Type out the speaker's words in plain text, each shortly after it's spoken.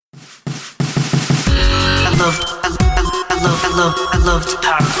I loved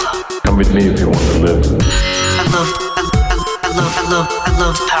Power Club. Come with me if you want to live. I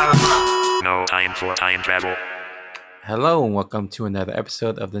loved Power Club. No time for time travel. Hello and welcome to another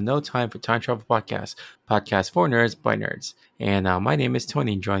episode of the No Time for Time Travel podcast for nerds by nerds. And my name is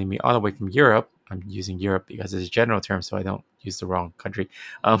Tony, and joining me all the way from Europe, I'm using Europe because it's a general term so I don't use the wrong country,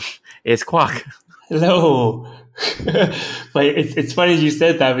 is Quack. Hello. But it's funny you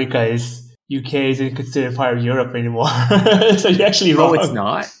said that because UK isn't considered part of Europe anymore. So you're actually wrong. Oh, it's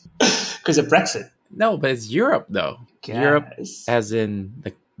not? Because of Brexit. No, but it's Europe though. Guess. Europe as in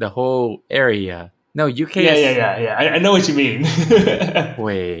the whole area. No, UK Yeah. I know what you mean.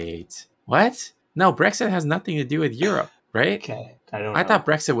 Wait, what? No, Brexit has nothing to do with Europe, right? Okay, I don't know. I thought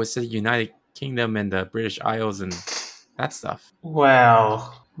Brexit was the United Kingdom and the British Isles and that stuff.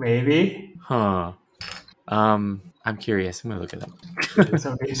 Well, maybe. Huh. I'm curious. I'm gonna look it up.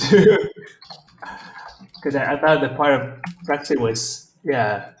 Because I thought the part of Brexit was,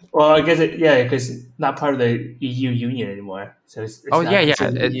 yeah. Well, I guess because it's not part of the EU Union anymore. So it's Oh not yeah.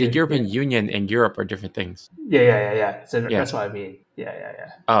 considered The EU. European Union and Europe are different things. Yeah. So Yeah. that's what I mean. Yeah.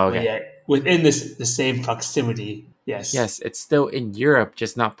 Oh, But okay. yeah, within the same proximity, yes. Yes, it's still in Europe,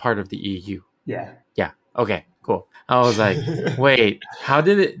 just not part of the EU. Yeah. Yeah. Okay. Cool. I was like, wait, how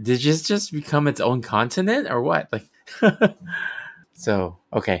did it? Did it just become its own continent or what? Like, so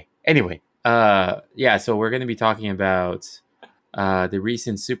okay. Anyway, yeah. So we're gonna be talking about the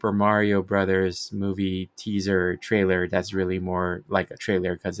recent Super Mario Brothers movie teaser trailer. That's really more like a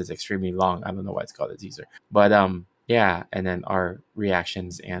trailer because it's extremely long. I don't know why it's called a teaser, but yeah. And then our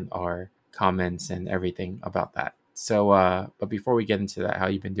reactions and our comments and everything about that. So, but before we get into that, how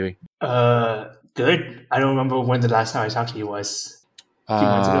you been doing? Good. I don't remember when the last time I talked to you was. A few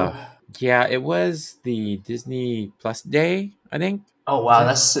months ago. Yeah, it was the Disney Plus Day, I think. Oh wow,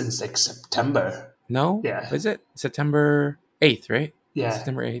 that's since like September. No? Yeah. Is it September 8th, right? Yeah.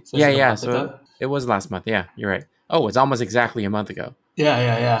 September 8th. So it's like a Yeah. month So ago. it was last month. Yeah, you're right. Oh, it's almost exactly a month ago.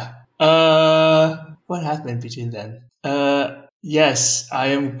 Yeah. What happened between then? Yes, I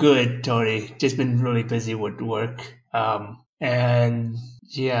am good, Tony. Just been really busy with work. And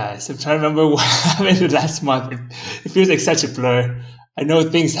yeah, so I'm trying to remember what happened the last month. It feels like such a blur. I know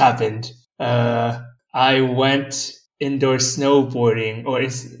things happened. I went indoor snowboarding,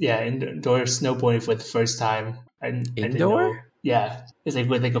 indoor snowboarding for the first time. I didn't know. Indoor? Yeah, it's like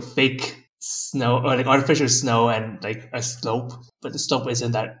with like a fake snow or like artificial snow and like a slope, but the slope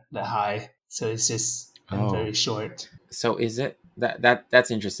isn't that high, so it's just very short. So is it that's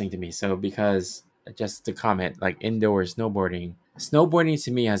interesting to me. So because just to comment, like indoor snowboarding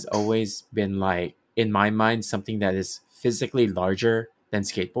to me has always been like in my mind something that is physically larger than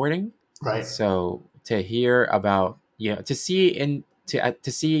skateboarding. Right. So to hear about to see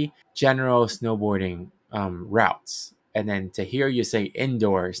general snowboarding routes, and then to hear you say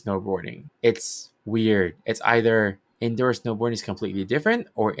indoor snowboarding, it's weird. It's either indoor snowboarding is completely different,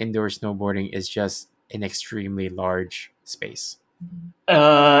 or indoor snowboarding is just an extremely large space.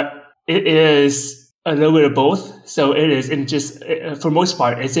 It is a little bit of both. So it is in just for most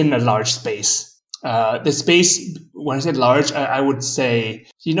part, it's in a large space. The space, when I say large, I would say,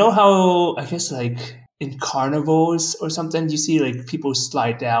 you know how I guess like in carnivals or something, you see like people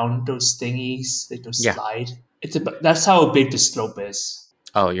slide down those thingies, like those slide. That's how big the slope is.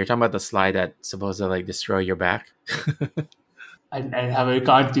 Oh, you're talking about the slide that's supposed to like destroy your back? I haven't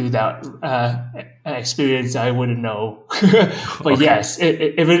gone through that experience. I wouldn't know. But Okay. yes,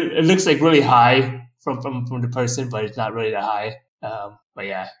 it looks like really high from the person, but it's not really that high. But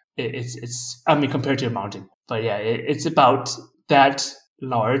yeah, it's I mean compared to a mountain. But yeah, it's about that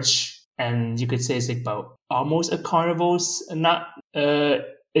large, and you could say it's like about almost a carnival's, and not.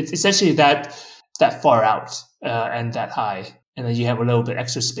 It's essentially that far out and that high, and then you have a little bit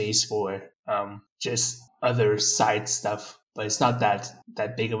extra space for just other side stuff. But it's not that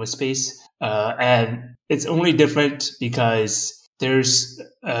big of a space. And it's only different because there's,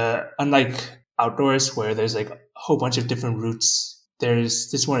 unlike outdoors where there's like a whole bunch of different routes,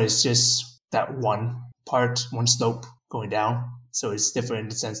 this one is just that one slope going down. So it's different in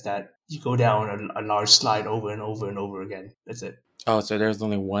the sense that you go down a large slide over and over and over again. That's it. Oh, so there's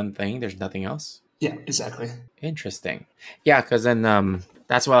only one thing? There's nothing else? Yeah, exactly. Interesting. Yeah, because then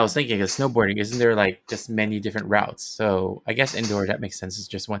that's what I was thinking. Because snowboarding, isn't there like just many different routes? So I guess indoor, that makes sense. It's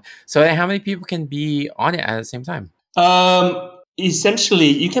just one. So then how many people can be on it at the same time? Essentially,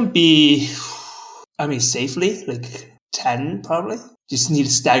 you can be, I mean, safely, like 10 probably. Just need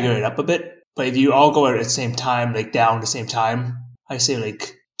to stagger it up a bit. But if you all go at the same time, like down at the same time, I say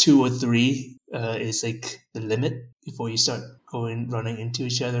like 2 or 3 is like the limit before you start running into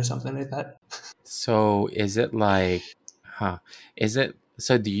each other or something like that. So is it like, Is it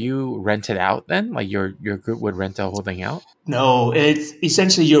so? Do you rent it out then? Like your group would rent the whole thing out? No, it's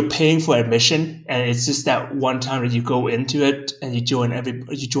essentially you're paying for admission, and it's just that one time that you go into it and you join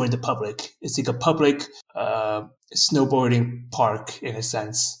the public. It's like a public snowboarding park in a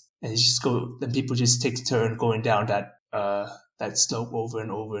sense, and you just go. Then people just take a turn going down that slope over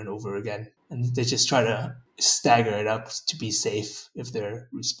and over and over again, and they just try to stagger it up to be safe if they're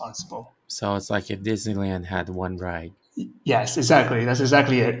responsible. So it's like if Disneyland had one ride. Yes, exactly. That's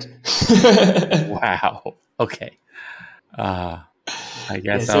exactly it. Wow. Okay. I guess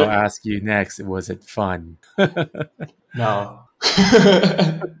Yeah, so- I'll ask you next. Was it fun? No.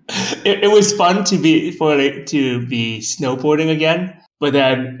 It was fun to be snowboarding again, but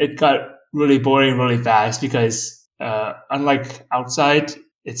then it got really boring really fast because unlike outside,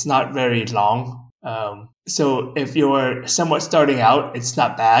 it's not very long. So if you're somewhat starting out, it's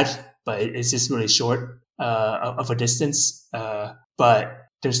not bad, but it's just really short of a distance. But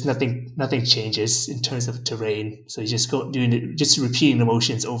there's nothing changes in terms of terrain. So you just go just repeating the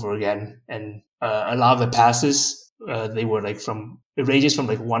motions over again. And a lot of the passes, they were like it ranges from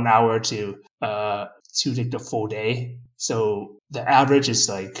like 1 hour to like the full day. So the average is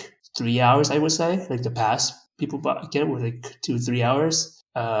like 3 hours, I would say. Like the pass people get were like 2-3 hours.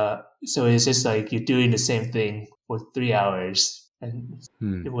 So it's just like you're doing the same thing for 3 hours. And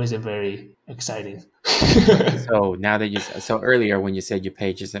it wasn't very exciting. So now that so earlier when you said you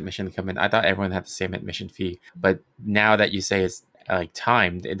paid just admission to come in, I thought everyone had the same admission fee. But now that you say it's like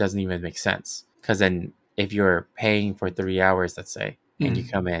timed, it doesn't even make sense. Because then if you're paying for 3 hours, let's say, and you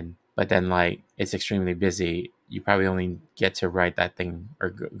come in, but then like it's extremely busy, you probably only get to ride that thing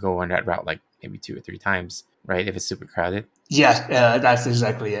or go on that route like maybe 2 or 3 times, right? If it's super crowded. Yeah, that's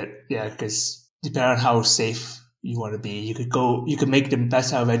exactly it. Yeah, because depending on how safe you want to be, you could make the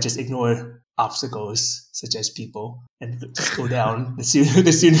best out of it, just ignore obstacles such as people and just go down. The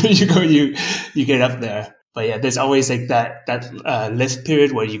sooner you go, you get up there. But yeah, there's always like that lift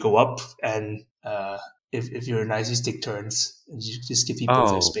period where you go up, and if you're nice, you take turns and you just give people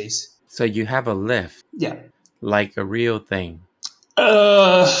their space. So you have a lift, Yeah, like a real thing.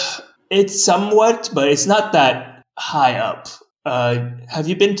 It's somewhat, but it's not that high up. Have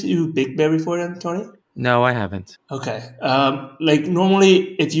you been to Big Bear before then, Tony? No, I haven't. Okay. Like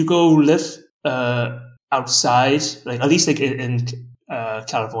normally, if you go lift outside, like at least like in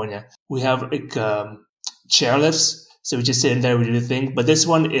California, we have like chair lifts. So we just sit in there, we do the thing. But this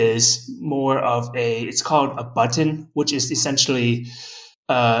one is more of it's called a button, which is essentially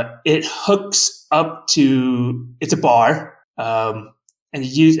it hooks up to, it's a bar, and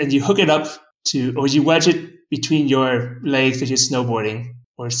you hook it up to, or you wedge it between your legs if you're snowboarding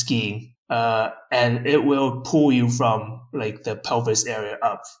or skiing. And it will pull you from like the pelvis area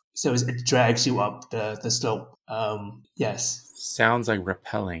up. So it drags you up the slope. Yes. Sounds like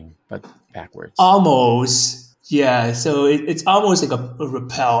rappelling, but backwards. Almost. Yeah. So it's almost like a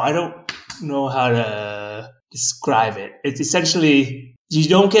rappel. I don't know how to describe it. It's essentially, you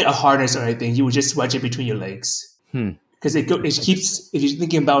don't get a harness or anything. You would just wedge it between your legs. Because it keeps, if you're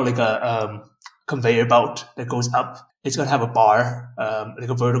thinking about like a conveyor belt that goes up, it's going to have a bar, like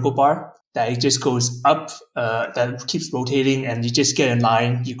a vertical bar that it just goes up, that keeps rotating, and you just get in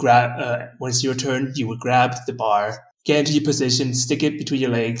line. You grab, when it's your turn, you would grab the bar, get into your position, stick it between your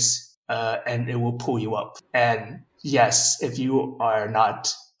legs, and it will pull you up. And yes, if you are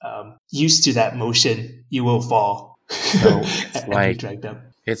not used to that motion, you will fall. So it's and like, be dragged up.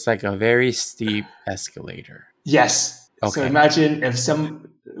 It's like a very steep escalator. Yes. Okay. So imagine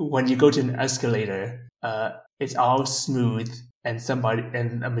when you go to an escalator, it's all smooth, and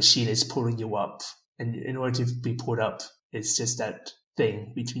a machine is pulling you up. And in order to be pulled up, it's just that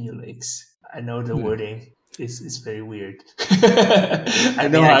thing between your legs. I know the wording is very weird. I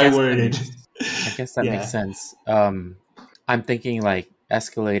know how I worded. I guess that makes sense. I'm thinking like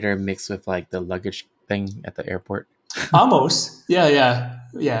escalator mixed with like the luggage thing at the airport. Almost. Yeah.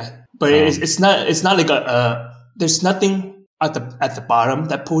 But it's not like there's nothing at the bottom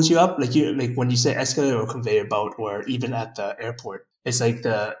that pulls you up, like when you say escalator or conveyor belt, or even at the airport, it's like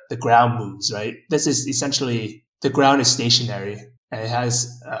the ground moves, right? This is essentially, the ground is stationary, and it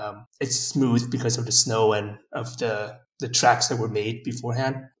has it's smooth because of the snow and of the tracks that were made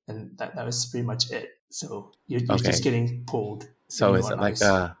beforehand, and that was pretty much it. So you're just getting pulled. So is it like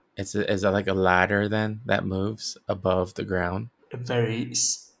is it like a ladder then that moves above the ground?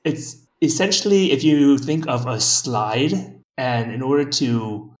 It's essentially, if you think of a slide, and in order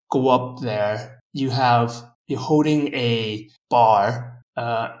to go up there, you're holding a bar,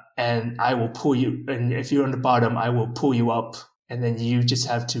 and I will pull you. And if you're on the bottom, I will pull you up, and then you just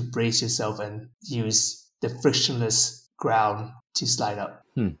have to brace yourself and use the frictionless ground to slide up.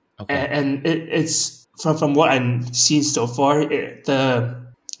 Okay. And it's from what I've seen so far, the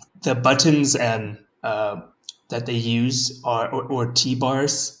buttons and that they use or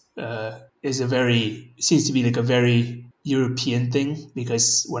T-bars seems to be like a very European thing,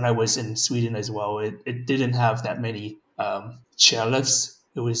 because when I was in Sweden as well, it didn't have that many chairlifts.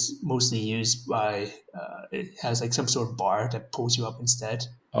 It was mostly used by it has like some sort of bar that pulls you up instead.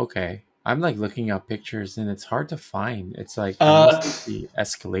 Okay. I'm like looking up pictures and it's hard to find. It's like I mostly see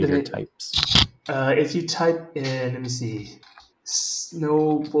escalator types. If you type in, let me see,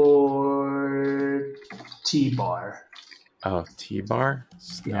 snowboard T-bar. Oh, T-bar?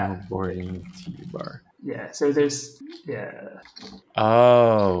 Yeah. Snowboarding T-bar. Yeah, so there's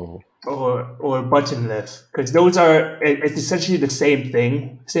Oh. or button lift, because those are it's essentially the same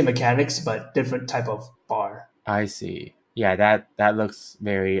thing, same mechanics, but different type of bar. I see. Yeah, that looks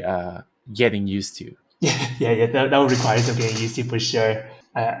very getting used to. Yeah, that would require some getting used to for sure.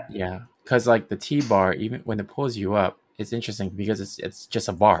 Yeah, because like the T-bar, even when it pulls you up, it's interesting because it's just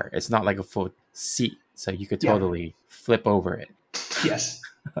a bar. It's not like a full seat, so you could totally flip over it. Yes.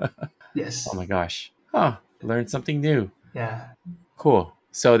 Yes. Oh my gosh. Huh. Learned something new. Yeah. Cool.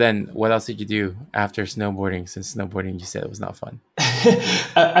 So then what else did you do after snowboarding, since snowboarding you said it was not fun?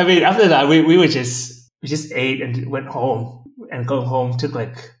 I mean, after that, we just ate and went home, and going home took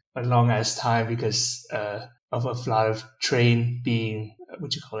like a long ass time because of a lot of train being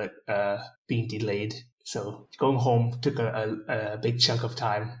being delayed. So going home took a big chunk of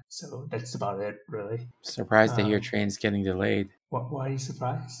time. So that's about it, really. Surprised to hear trains getting delayed. Why are you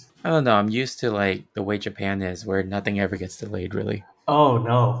surprised? I don't know. I'm used to like the way Japan is, where nothing ever gets delayed, really. Oh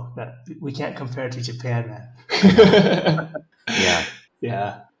no, we can't compare to Japan, man.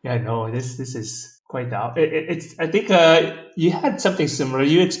 Yeah. No, this is quite down. It's I think you had something similar.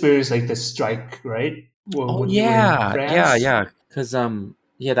 You experienced like the strike, right? Oh yeah. Because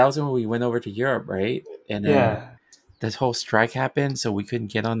that was when we went over to Europe, right? And then this whole strike happened, so we couldn't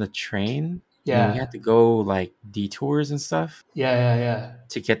get on the train. Yeah. And we had to go like detours and stuff. Yeah.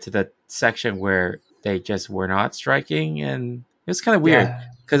 To get to the section where they just were not striking, and it was kind of weird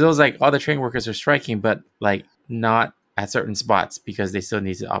because it was like all the train workers are striking, but like not at certain spots because they still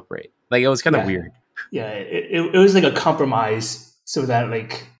need to operate. Like it was kind of weird. Yeah, it was like a compromise so that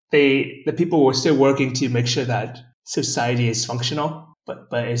like the people were still working to make sure that society is functional, but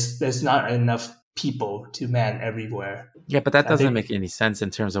there's not enough people to man everywhere. Yeah, but that doesn't make any sense in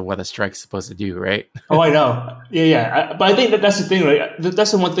terms of what a strike's supposed to do, right? Oh, I know. Yeah. But I think that's the thing, right?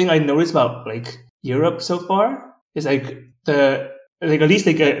 That's the one thing I noticed about like Europe so far is like at least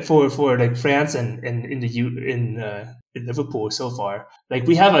like for like France and in Liverpool so far, like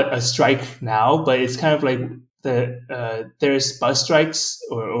we have a strike now, but it's kind of like there's bus strikes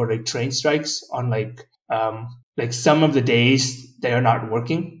or like train strikes on like some of the days they are not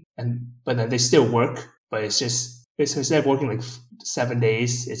working, but then they still work, but it's instead of working like 7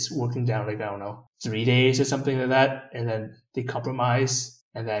 days, it's working down like, I don't know, 3 days or something like that. And then they compromise.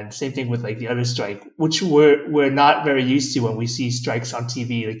 And then same thing with like the other strike, which we're not very used to when we see strikes on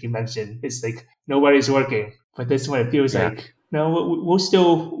TV, like you mentioned. It's like nobody's working. But this one, it feels like, no, we'll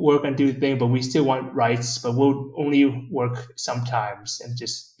still work and do the thing, but we still want rights, but we'll only work sometimes, and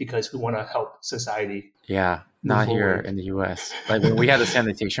just because we want to help society. Yeah, not here in the US. Like when we had a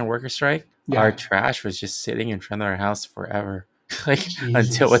sanitation worker strike, our trash was just sitting in front of our house forever, like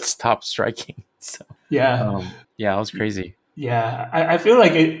until it stopped striking. So it was crazy. Yeah, I feel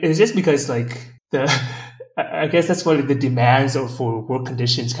like it's just because like I guess that's why the demands for work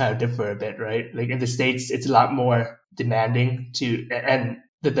conditions kind of differ a bit, right? Like in the States, it's a lot more demanding and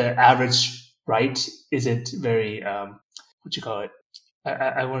the average right isn't very I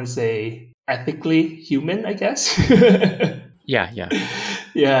want to say ethically human, I guess. Yeah.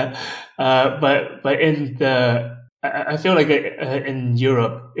 But in I feel like in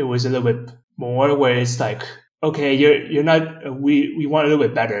Europe it was a little bit more where it's like, okay, you're not. We want a little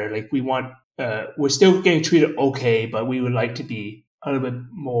bit better. Like we want. We're still getting treated okay, but we would like to be a little bit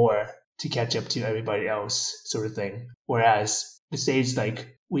more to catch up to everybody else, sort of thing. Whereas the States,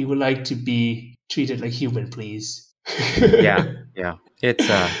 like, we would like to be treated like human, please. Yeah.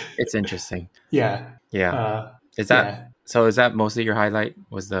 It's interesting. Yeah. Is that mostly your highlight?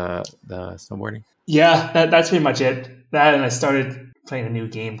 Was the snowboarding? Yeah, that's pretty much it. That, and I started playing a new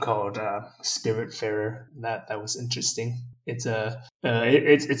game called Spiritfarer. That was interesting. It's a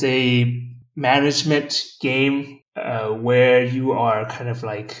management game where you are kind of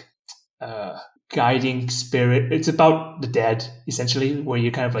like guiding spirit. It's about the dead, essentially, where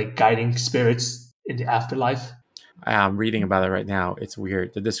you're kind of like guiding spirits in the afterlife. I'm reading about it right now. It's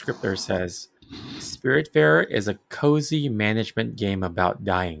weird. The descriptor says Spiritfarer is a cozy management game about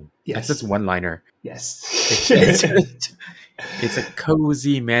dying. Yes. That's just one liner. Yes. It's a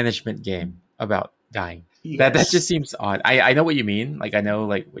cozy management game about dying. That just seems odd. I know what you mean. Like I know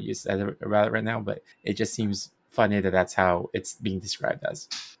like what you said about it right now, but it just seems funny that that's how it's being described as.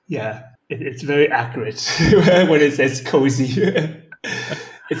 Yeah, it's very accurate when it says cozy.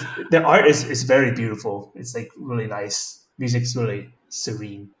 The art is very beautiful. It's like really nice. Music's really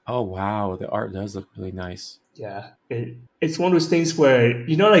serene. Oh wow, the art does look really nice. Yeah, it's one of those things where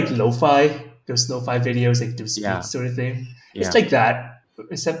like those lo-fi videos, like those beats sort of thing. Yeah. It's like that,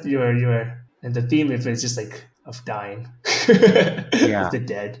 except you're and the theme of it is just like of dying. Yeah, of the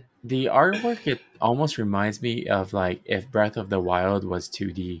dead. The artwork, it almost reminds me of like if Breath of the Wild was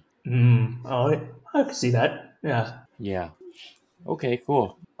 2D. Oh, I can see that. Yeah. Yeah. Okay,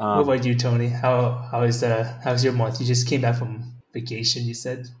 cool. What about you, Tony? How's your month? You just came back from vacation, you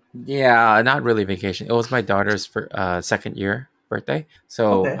said? Yeah, not really vacation. It was my daughter's second year birthday.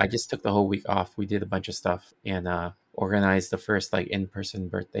 So Okay. I just took the whole week off. We did a bunch of stuff and organized the first like in-person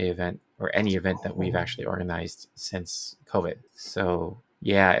birthday event or any event that we've actually organized since COVID. So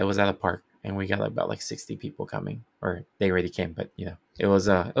yeah, it was at a park and we got about like 60 people coming, or they already came, but it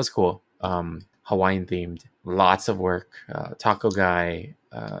was cool. Hawaiian themed, lots of work, taco guy,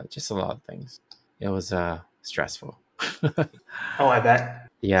 just a lot of things. It was stressful. Oh, I bet.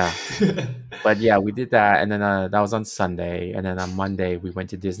 Yeah. But yeah, we did that, and then that was on Sunday, and then on Monday we went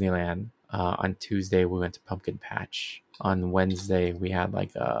to Disneyland. On Tuesday we went to Pumpkin Patch. On Wednesday we had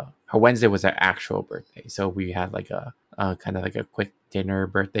like her Wednesday was our actual birthday, so we had like a kind of like a quick dinner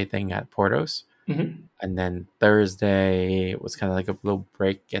birthday thing at Portos. Mm-hmm. And then Thursday was kind of like a little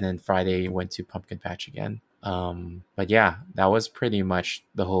break, and then Friday went to Pumpkin Patch again. But yeah, that was pretty much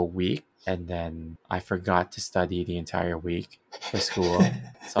the whole week. And then I forgot to study the entire week for school.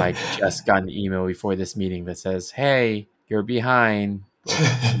 So I just got an email before this meeting that says, "Hey, you're behind."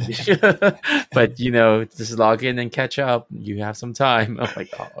 But just log in and catch up. You have some time. I'm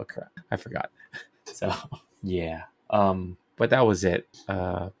like, oh crap, I forgot. So yeah. But that was it.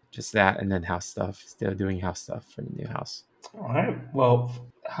 Just that, and then house stuff. Still doing house stuff for the new house. All right. Well,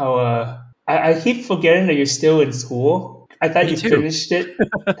 how I keep forgetting that you're still in school. I thought Me you too. finished it.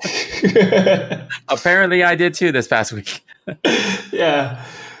 Apparently, I did too this past week. Yeah.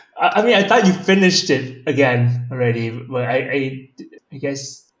 I mean, I thought you finished it again already, but I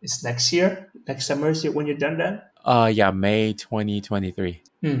guess it's next summer when you're done then? Yeah, May 2023.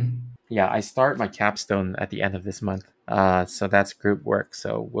 Yeah, I start my capstone at the end of this month. So that's group work.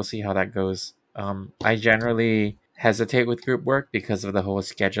 So we'll see how that goes. I generally hesitate with group work because of the whole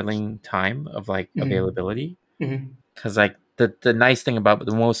scheduling time of like availability. Because like the nice thing about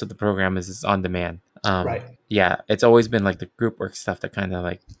most of the program is it's on demand. Right. Yeah, it's always been like the group work stuff that kind of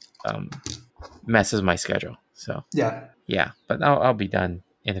like messes my schedule. So yeah, but I'll be done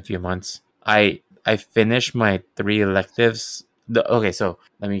in a few months. I finished my 3 electives. Okay, so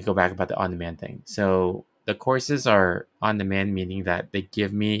let me go back about the on-demand thing. So the courses are on-demand, meaning that they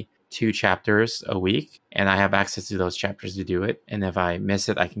give me 2 chapters a week, and I have access to those chapters to do it. And if I miss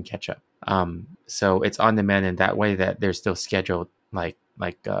it, I can catch up. So it's on-demand in that way that they're still scheduled, like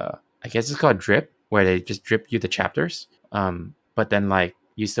I guess it's called drip, where they just drip you the chapters. But then like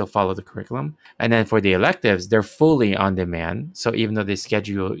you still follow the curriculum. And then for the electives, they're fully on demand. So even though they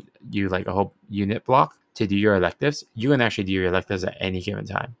schedule you like a whole unit block to do your electives, you can actually do your electives at any given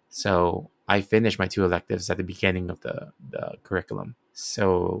time. So I finished my 2 electives at the beginning of the curriculum.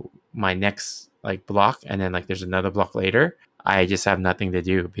 So my next like block, and then like there's another block later, I just have nothing to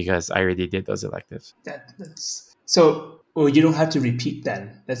do because I already did those electives. That's so. Well, you don't have to repeat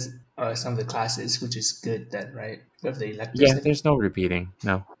then. That's some of the classes, which is good then, right? Of the electives. Yeah, there's no repeating.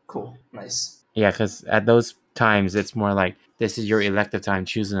 No. Cool. Nice. Yeah, because at those times, it's more like this is your elective time,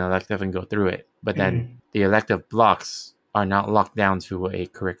 choose an elective and go through it. But then the elective blocks are not locked down to a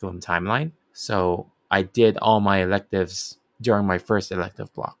curriculum timeline. So I did all my electives during my first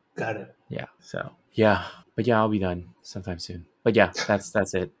elective block. Got it. Yeah. So yeah, but yeah, I'll be done sometime soon. But yeah, that's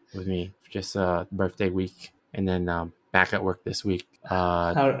it with me. Just birthday week, and then back at work this week.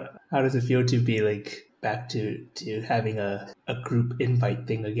 How does it feel to be like back to having a group invite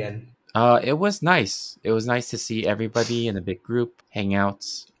thing again? It was nice. It was nice to see everybody in a big group, hang out,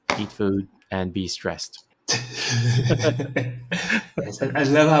 eat food, and be stressed. Yes, I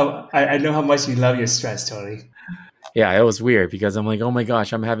love I know how much you love your stress, Tony. Yeah, it was weird because I'm like, oh my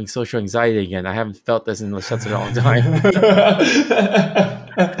gosh, I'm having social anxiety again. I haven't felt this in such a long time.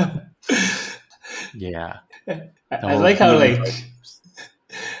 Yeah. The I whole like how healing like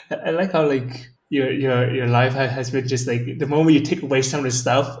I like how like your life has been just like the moment you take away some of the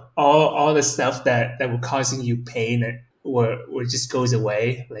stuff, all the stuff that were causing you pain and were just goes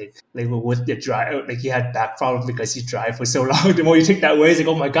away. Like with your drive, like you had back problem because you drive for so long. The more you take that away, it's like,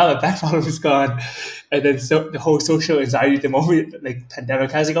 oh my god, my back problem is gone. And then so the whole social anxiety, the moment like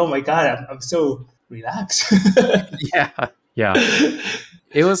pandemic, I was like, oh my god, I'm so relaxed. yeah. Yeah.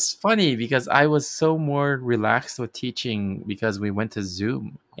 It was funny because I was so more relaxed with teaching because we went to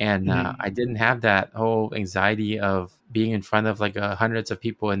Zoom, and I Mhm. didn't have that whole anxiety of being in front of like hundreds of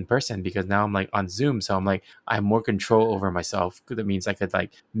people in person, because now I'm like on Zoom. So I'm like, I have more control over myself. 'Cause that means I could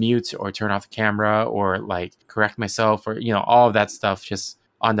like mute or turn off the camera or like correct myself, or, all of that stuff just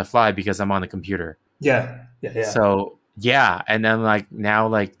on the fly because I'm on the computer. Yeah. So yeah, and then like now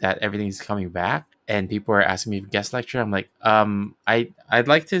like that everything's coming back and people are asking me to guest lecture. I'm like, I'd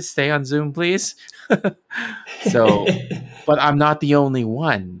like to stay on Zoom, please. So, but I'm not the only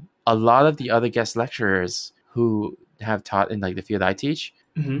one. A lot of the other guest lecturers who have taught in like the field I teach,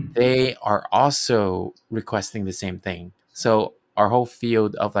 Mhm. they are also requesting the same thing. So our whole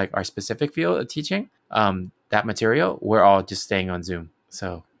field of like our specific field of teaching, that material, we're all just staying on Zoom.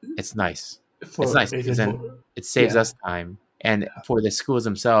 So it's nice. It's For nice is because it then for it saves yeah. us time. And for the schools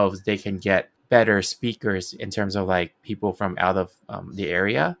themselves, they can get better speakers in terms of like people from out of the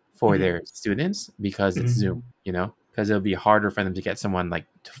area for Mhm. their students because it's Mhm. Zoom, because it'll be harder for them to get someone like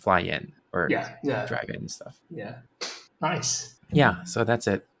to fly in or Yeah. drive in and stuff. Yeah. Nice. Yeah, so that's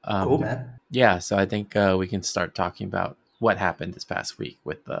it. Cool, man. Yeah, so I think we can start talking about what happened this past week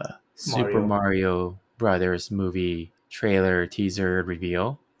with the Super Mario. Mario Brothers movie trailer teaser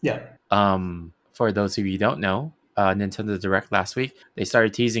reveal. Yeah. For those of you who don't know, Nintendo Direct last week, they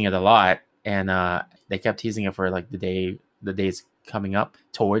started teasing it a lot, and they kept teasing it for like the days coming up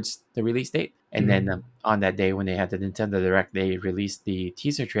towards the release date. And then Mhm. on that day when they had the Nintendo Direct, they released the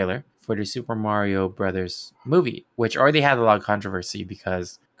teaser trailer for the Super Mario Brothers movie, which already had a lot of controversy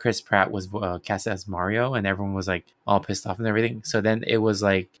because Chris Pratt was cast as Mario, and everyone was like all pissed off and everything. So then it was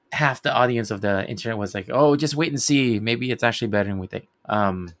like half the audience of the internet was like, "Oh, just wait and see. Maybe it's actually better than we think."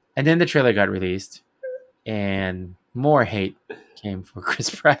 And then the trailer got released, and more hate came for Chris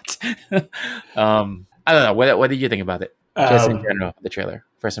Pratt. I don't know. What did you think about it? Just in Um, general, the trailer,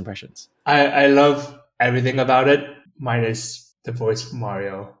 first impressions. I love everything about it, minus the voice of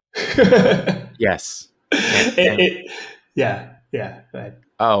Mario. it, Yes. And it, yeah. Go ahead.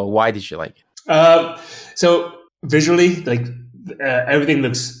 oh, why did you like it? Um, so visually, like everything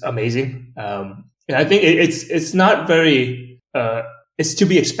looks amazing. And I think it's not very. It's to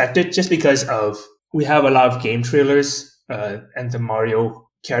be expected just because of we have a lot of game trailers and the Mario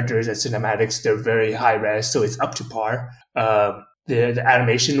characters and cinematics. They're very high res, so it's up to par. The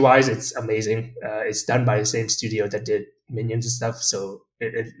animation wise, it's amazing. It's done by the same studio that did Minions and stuff, so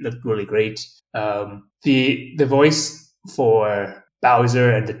it looked really great. The voice for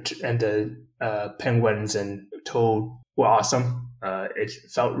Bowser and the penguins and Toad were awesome. It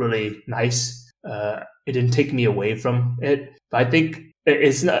felt really nice. It didn't take me away from it, but I think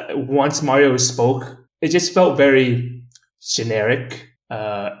it's not. Once Mario spoke, it just felt very generic,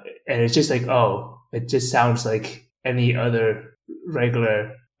 and it's just like, oh, it just sounds like any other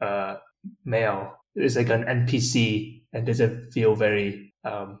regular male. It's like an NPC, and doesn't feel very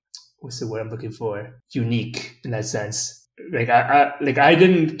what's the word I'm looking for? Unique in that sense. I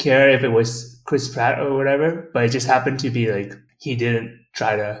didn't care if it was Chris Pratt or whatever, but it just happened to be like he didn't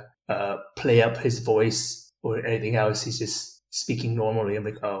try to play up his voice or anything else. He's just speaking normally. I'm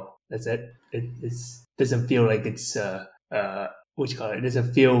like, oh, that's it. It doesn't feel like it's what you call it. It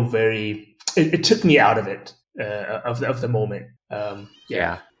doesn't feel very. It took me out of it of the moment. Yeah.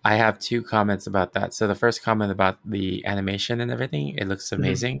 Yeah, I have two comments about that. So the first comment about the animation and everything, it looks Mhm.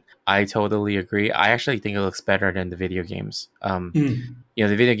 amazing. I totally agree. I actually think it looks better than the video games. Mm.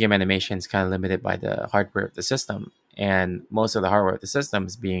 The video game animation is kind of limited by the hardware of the system, and most of the hardware of the system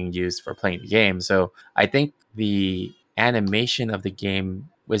is being used for playing the game. So I think the animation of the game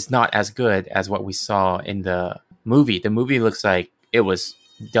was not as good as what we saw in the movie. The movie looks like it was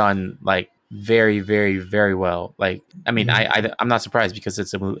done like very, very, very well. Like, I mean, Mhm. I'm not surprised because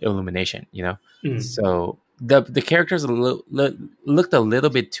it's illumination, Mm. So the characters looked a little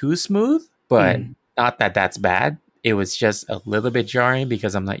bit too smooth, but Mm. not that that's bad. It was just a little bit jarring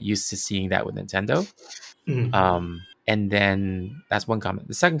because I'm not used to seeing that with Nintendo. Mm. And then that's one comment.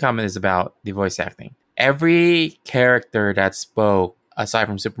 The second comment is about the voice acting. Every character that spoke, aside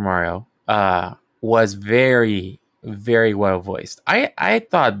from Super Mario, was very, very well voiced. I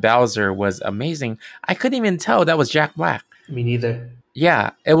thought Bowser was amazing. I couldn't even tell that was Jack Black. Me neither.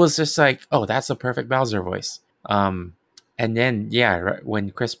 yeah, it was just like, oh, that's a perfect Bowser voice. And then yeah, when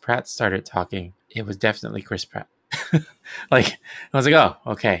Chris Pratt started talking, it was definitely Chris Pratt. Like I was like, oh,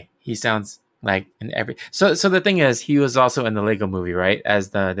 okay, he sounds like in every. So the thing is, he was also in the Lego Movie, right, as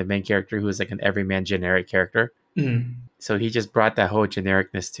the main character who was like an everyman generic character. Mm. So he just brought that whole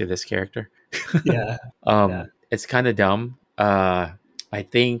genericness to this character. Yeah. Yeah. It's kind of dumb. I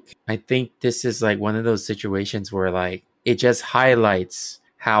think this is like one of those situations where like it just highlights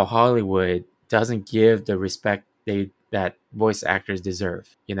how Hollywood doesn't give the respect that voice actors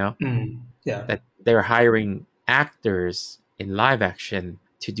deserve. You know, Mm. Yeah. that they're hiring actors in live action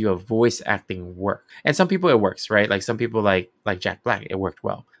to do a voice acting work, and some people it works, right? Like some people like Jack Black, it worked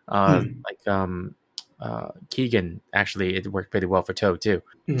well. Mm. Keegan, actually, it worked pretty well for Toad too.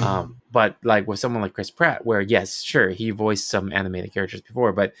 Mm. But like with someone like Chris Pratt, where yes, sure, he voiced some animated characters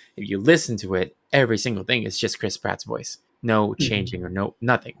before, but if you listen to it, every single thing is just Chris Pratt's voice, no Mm. changing or no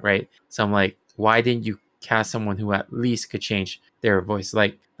nothing, right? So I'm like, why didn't you cast someone who at least could change their voice?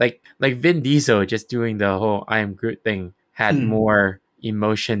 Like Vin Diesel just doing the whole "I am Groot" thing had Mm. more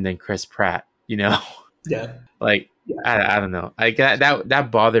emotion than Chris Pratt, you know? Yeah. Like Yeah. I don't know. Like that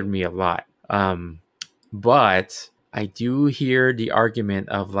bothered me a lot. But I do hear the argument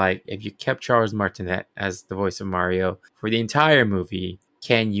of like, if you kept Charles Martinet as the voice of Mario for the entire movie,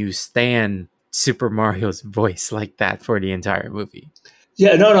 can you stand Super Mario's voice like that for the entire movie?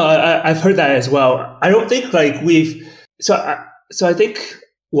 Yeah, no, no, I've heard that as well. I don't think like we've so I think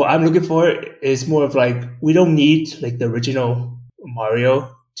what I'm looking for is more of like we don't need like the original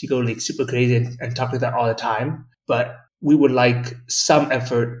Mario to go like super crazy and talk like that all the time, but we would like some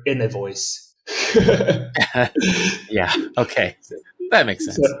effort in a voice. Yeah. Okay. That makes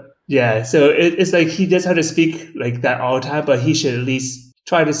So sense. yeah, so it's like he does have to speak like that all the time, but he should at least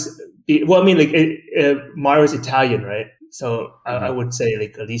try to be. Well, I mean, like Mario's Italian, right? So I Mhm. would say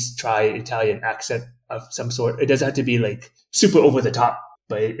like at least try Italian accent of some sort. It doesn't have to be like super over the top,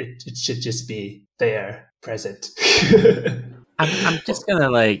 but it should just be there, present. I'm just gonna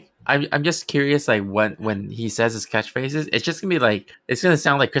like I'm just curious, like when he says his catchphrases, it's just gonna be like it's gonna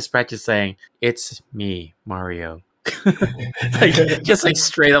sound like Chris Pratt just saying, "It's me, Mario." Like just like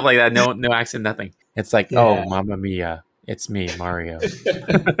straight up like that, no accent, nothing. It's like, oh, Yeah. Mamma Mia, it's me, Mario.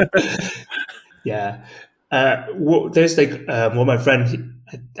 Yeah. There's like one of my friend.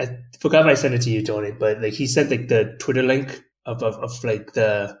 I forgot if I sent it to you, Tony, but like he sent like the Twitter link of like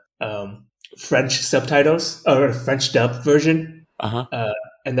the French subtitles or French dub version, Uh huh. uh,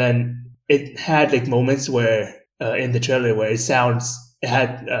 and then it had like moments where in the trailer where it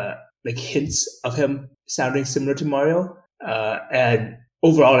had like hints of him sounding similar to Mario, and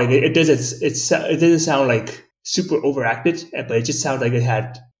overall like it doesn't sound like super overacted, but it just sounded like it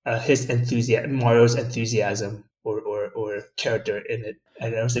had his enthusiasm, Mario's enthusiasm or character in it.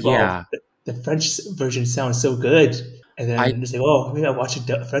 And I was like, oh, Yeah, the French version sounds so good. And I then it's like, oh, maybe I'll watch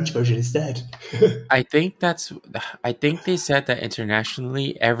the French version instead. I think that's I think they said that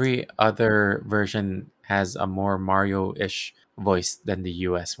internationally every other version has a more Mario-ish voice than the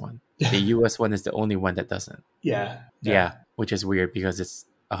US one. The US one is the only one that doesn't. Yeah, yeah, Yeah, which is weird because it's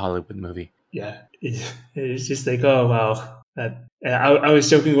a Hollywood movie. yeah. It's just like, oh, wow. And I was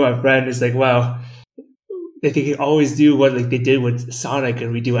joking with my friend. It's like, wow, they can always do what like they did with Sonic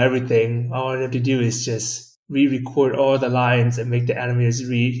and redo everything. All they have to do is just re-record all the lines and make the animators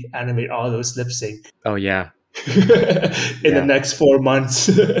re-animate all those lip sync Oh yeah. in the Yeah. next 4 months.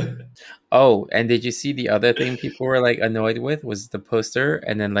 Oh, and did you see the other thing people were like annoyed with was the poster,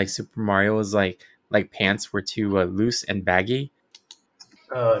 and then like Super Mario was like pants were too loose and baggy.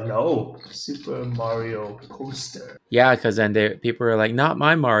 No, Super Mario poster. Yeah, because then people were like, not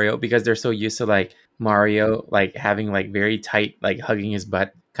my Mario, because they're so used to like Mario like having like very tight like hugging his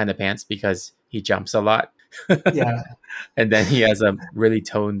butt kind of pants because he jumps a lot, Yeah, and then he has a really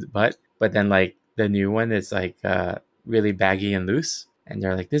toned butt. But then like the new one is like really baggy and loose, and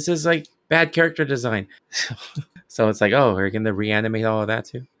they're like, this is like bad character design. So it's like, oh, we're gonna reanimate all of that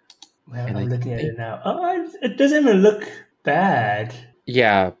too. well, And I'm I looking at think it now. Oh, it doesn't even look bad.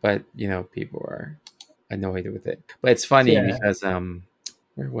 yeah, but you know, people are annoyed with it. But it's funny Yeah, because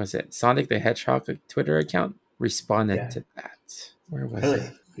where was it? Sonic the Hedgehog Twitter account responded yeah. to that. Where was it?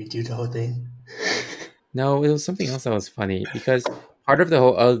 Really? Redo the whole thing? No, it was something else that was funny because part of the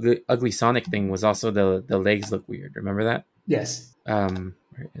whole ugly Sonic thing was also the legs look weird. Remember that? Yes.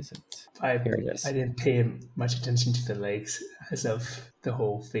 Where is it? I Here it I is. didn't pay much attention to the legs as of the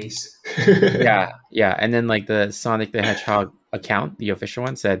whole face. Yeah, yeah. And then like the Sonic the Hedgehog account, the official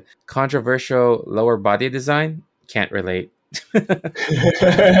one said controversial lower body design. Can't relate.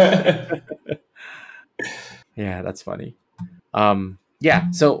 Yeah, that's funny. Yeah.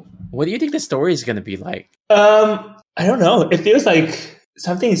 So, what do you think the story is going to be like? I don't know. It feels like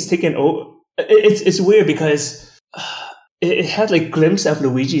something is taken over. It's weird because it had like glimpse of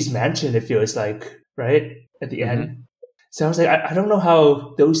Luigi's mansion. It feels like right at the Hmm. end. So I was like, I don't know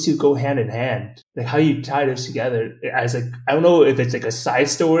how those two go hand in hand. Like how you tie those together as like I don't know if it's like a side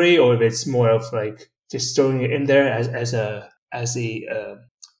story or if it's more of like just throwing it in there as an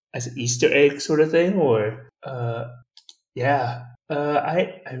Easter egg sort of thing or yeah.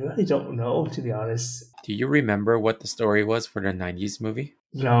 I really don't know to be honest. Do you remember what the story was for the 90s movie?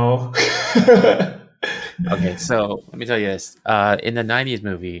 No. Okay, so let me tell you this. In the 90s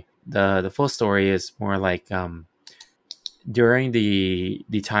movie, the full story is more like during the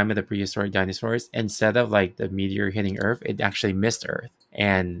time of the prehistoric dinosaurs, instead of like the meteor hitting Earth, it actually missed Earth,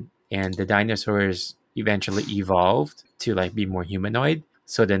 and the dinosaurs eventually evolved to like be more humanoid.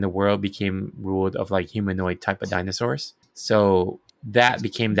 So then the world became ruled of like humanoid type of dinosaurs. So that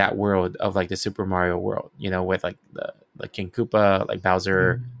became that world of like the Super Mario world, with like the like King Koopa, like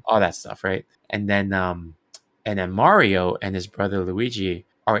Bowser, Mm, all that stuff, right? And then Mario and his brother Luigi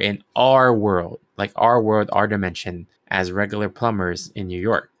are in our world, like our world, our dimension, as regular plumbers in New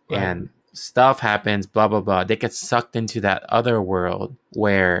York. right. And stuff happens, blah, blah, blah. They get sucked into that other world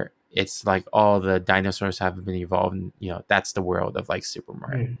where it's like all the dinosaurs have been evolved. And, that's the world of like Super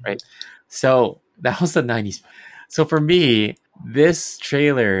Mario, Mm, right? So that was the 90s. So for me, this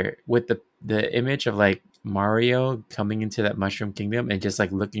trailer with the image of like Mario coming into that Mushroom Kingdom and just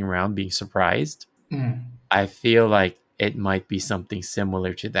like looking around, being surprised, mm, I feel like it might be something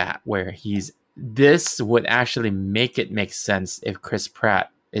similar to that, where this would actually make it make sense if Chris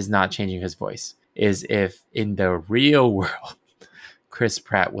Pratt is not changing his voice. Is if in the real world, Chris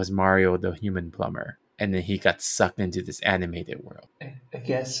Pratt was Mario the human plumber, and then he got sucked into this animated world. I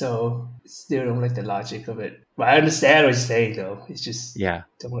guess so. Still don't like the logic of it. But I understand what you're saying though. It's just Yeah.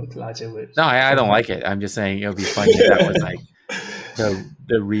 don't like the logic of it. No, I don't like it. I'm just saying it would be funny if that was like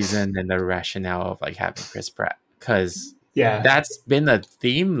the reason and the rationale of like having Chris Pratt, because Yeah. that's been a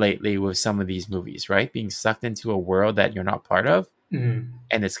theme lately with some of these movies, right? Being sucked into a world that you're not part of, Mm.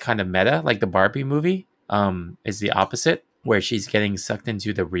 and it's kind of meta. Like the Barbie movie, is the opposite, where she's getting sucked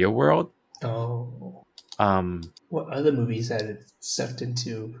into the real world. Oh. Um, What other movies had it sucked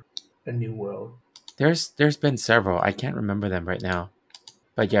into a new world? there's been several. I can't remember them right now,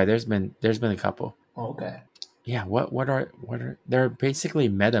 but yeah, there's been a couple. Oh, okay. Yeah, what are they're basically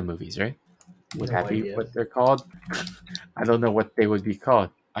meta movies, right? Would No that be idea. what they're called? I don't know what they would be called.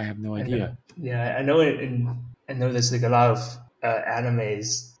 I have no I idea. know. Yeah, I know it. I know there's like a lot of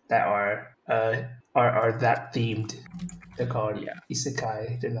animes that are that themed. They're called Yeah.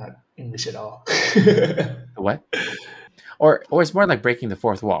 isekai. They're not English at all. What? Or it's more like breaking the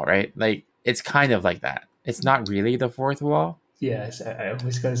fourth wall, right? Like it's kind of like that. It's not really the fourth wall. Yes, I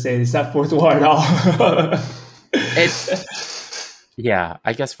was gonna say it's not fourth war at all. Yeah,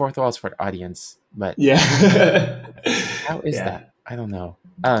 I guess fourth wall is for the audience, but Yeah. how is Yeah. that? I don't know.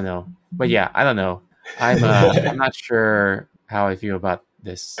 But yeah, I don't know. I'm not sure how I feel about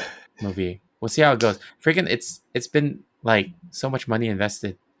this movie. We'll see how it goes. Freaking, it's been like so much money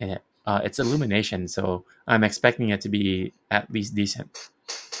invested in it. It's Illumination, so I'm expecting it to be at least decent.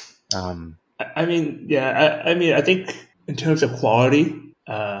 I mean, yeah, I mean, I think in terms of quality,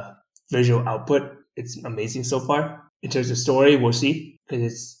 visual output, it's amazing so far. In terms of story, we'll see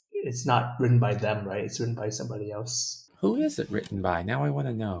because it's not written by them, right? It's written by somebody else. Who is it written by? Now I want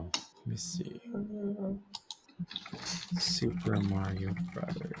to know. Let me see. Super Mario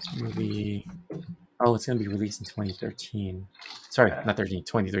Brothers movie. Oh, it's going to be released in 2013. Sorry, not 13,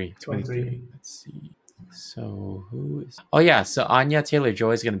 23. 23. Let's see. So, who is. Oh, yeah. So, Anya Taylor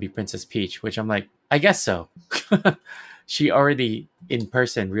Joy is going to be Princess Peach, which I'm like, I guess so. She already, in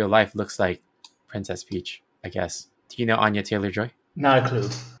person, real life, looks like Princess Peach, I guess. Do you know Anya Taylor Joy? Not a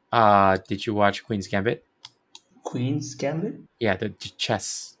clue. Did you watch Queen's Gambit? Queen's Gambit? Yeah, the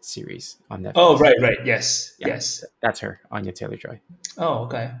chess series on Netflix. Oh, right. Yes, Yeah. yes. That's her, Anya Taylor Joy. Oh,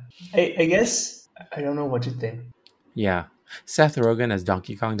 okay. I guess I don't know what you think. Yeah. Seth Rogen as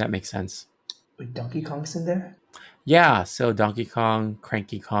Donkey Kong, that makes sense. Wait, Donkey Kong's in there? Yeah, so Donkey Kong,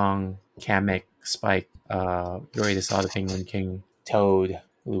 Cranky Kong, Kamek, Spike, you already saw the Penguin King, Toad,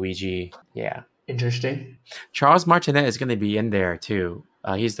 Luigi. Yeah. Interesting. Charles Martinet is going to be in there too.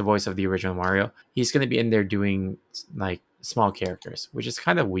 He's the voice of the original Mario. He's going to be in there doing like small characters, which is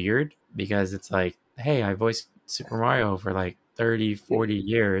kind of weird because it's like, hey, I voiced Super Mario for like 30, 40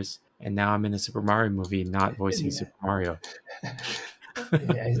 years, and now I'm in a Super Mario movie not voicing Yeah. Super Mario.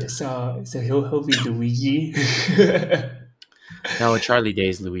 Yeah, so he'll be Luigi. No, Charlie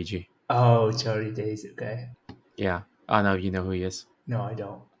Day's Luigi. Oh, Charlie Days. Okay. Yeah. Oh, no, you know who he is. No, I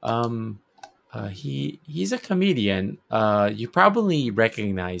don't. He's a comedian. You probably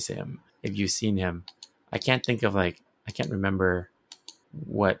recognize him if you've seen him. I can't think of I can't remember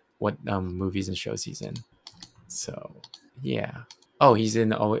what movies and shows he's in. So yeah. Oh, he's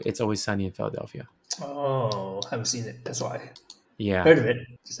in It's Always Sunny in Philadelphia. Oh, haven't seen it. That's why. Yeah. Heard of it,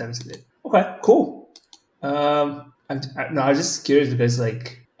 just haven't seen it. Okay, cool. No, I was just curious because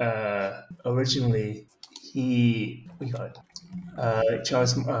originally we got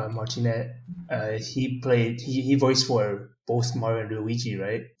Charles Martinet. He voiced for both Mario and Luigi,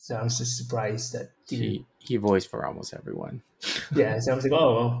 right? So I was just surprised that He voiced for almost everyone. Yeah, so I was like,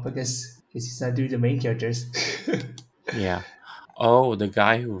 oh, well, I guess he's not doing the main characters. Yeah. Oh, the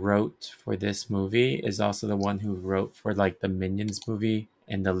guy who wrote for this movie is also the one who wrote for the Minions movie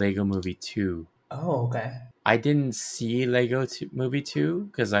and the Lego Movie 2. Oh, okay. I didn't see Movie 2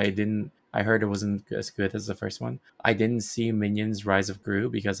 because I heard it wasn't as good as the first one. I didn't see Minions Rise of Gru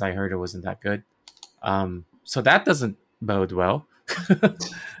because I heard it wasn't that good. So that doesn't bode well.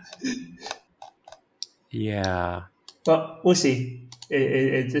 Yeah. But we'll see.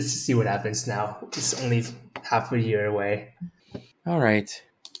 Let's see what happens now. It's only half a year away. All right.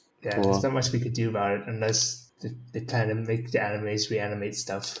 Yeah, Cool. There's not much we could do about it unless they plan to make the animes reanimate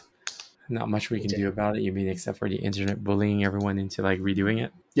stuff. Not much we can do about it, you mean, except for the internet bullying everyone into redoing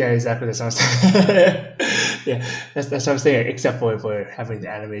it? Yeah, exactly. That's what I'm saying. Yeah, that's what I'm saying. Except for having the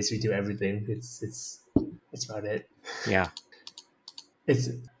animes redo everything, it's about it. Yeah.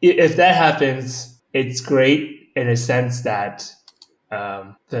 If that happens, it's great in a sense that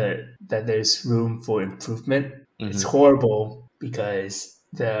that there's room for improvement. Mm-hmm. It's horrible because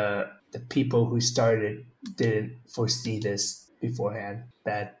the people who started didn't foresee this beforehand.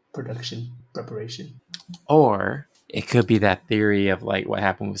 Bad production preparation. Or it could be that theory of what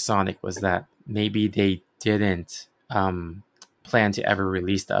happened with Sonic was that maybe they didn't plan to ever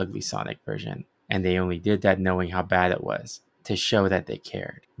release the ugly Sonic version, and they only did that knowing how bad it was to show that they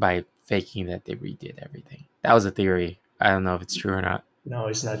cared by faking that they redid everything. That was a theory. I don't know if it's true or not. No,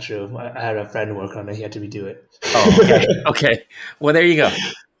 it's not true. I had a friend work on it. He had to redo it. Oh, okay. Okay. Well, there you go.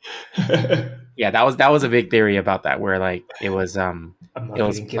 Yeah, that was a big theory about that, where it was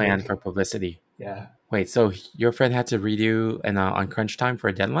planned for publicity. Yeah. Wait, so your friend had to redo on crunch time for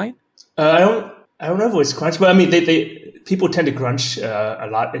a deadline? I don't know if it was crunch, but I mean, they people tend to crunch a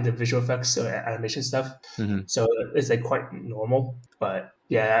lot in the visual effects or animation stuff, so it's quite normal. But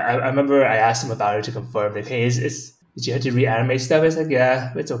yeah, I remember I asked him about it to confirm, hey, did you have to reanimate stuff? It's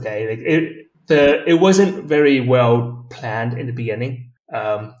yeah, it's okay. It wasn't very well planned in the beginning.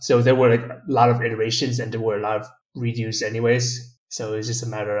 So there were a lot of iterations and there were a lot of redos anyways. So it's just a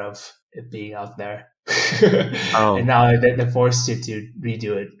matter of it being out there. Oh. And now they're forced to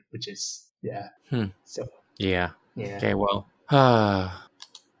redo it, which is, yeah. So yeah. Okay, well,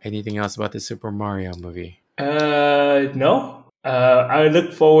 anything else about the Super Mario movie? No. I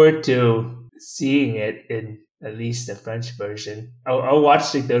look forward to seeing it in at least the French version. I'll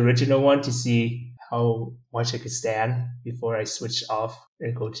watch the original one to see how much I could stand before I switch off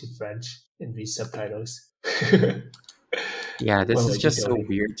and go to French and read subtitles. Yeah, this is just so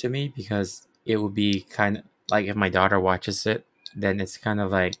weird to me because it would be kind of if my daughter watches it, then it's kind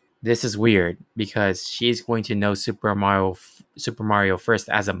of this is weird because she's going to know Super Mario first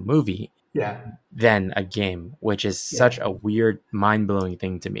as a movie, then a game, which is such a weird, mind-blowing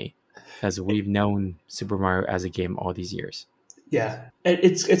thing to me because we've known Super Mario as a game all these years. Yeah,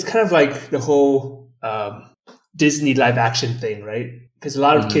 it's kind of like the whole Disney live action thing, right? Because a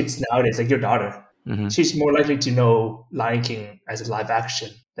lot of kids nowadays, like your daughter, she's more likely to know Lion King as a live action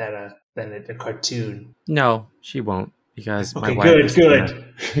than a cartoon. No, she won't. Because my wife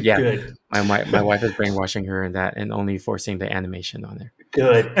good. My wife is brainwashing her in that and only forcing the animation on there.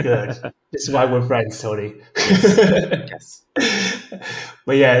 Good. This is why we're friends, Tony. Yes.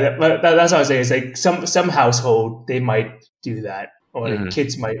 But yeah, that's what I was saying. It's some household they might do that, or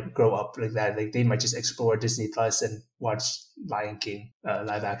kids might grow up like that. They might just explore Disney Plus and watch Lion King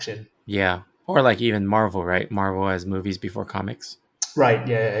live action. Yeah, or even Marvel, right? Marvel has movies before comics. Right.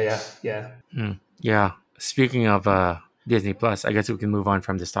 Yeah. Yeah. Speaking of Disney Plus, I guess we can move on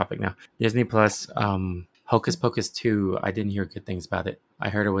from this topic now. Disney Plus, Hocus Pocus 2, I didn't hear good things about it. I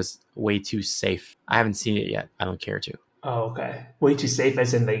heard it was way too safe. I haven't seen it yet. I don't care to. Oh, okay. Way too safe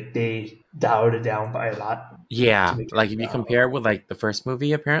as in they dialed it down by a lot? Yeah, if you compare with the first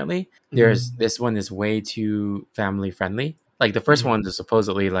movie, apparently, this one is way too family friendly. The first one is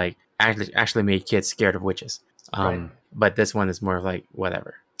supposedly actually made kids scared of witches. Right. But this one is more of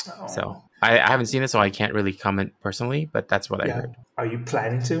whatever. Oh. So I haven't seen it, so I can't really comment personally, but that's what I heard. Are you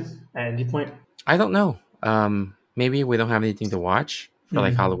planning to at any point? I don't know. maybe we don't have anything to watch for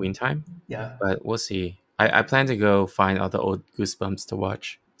like Mhm. Halloween time, Yeah. but we'll see. I plan to go find all the old Goosebumps to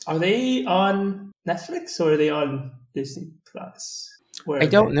watch. Are they on Netflix or are they on Disney Plus? Where I are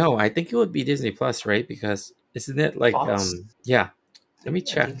don't they? know. I think it would be Disney Plus, right? Because isn't it like Fox? yeah. Let me I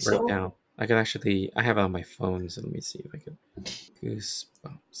check think right so. now. I can actually I have it on my phone, so let me see if I can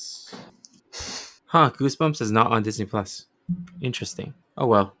Goosebumps. Huh, Goosebumps is not on Disney Plus. Interesting. Oh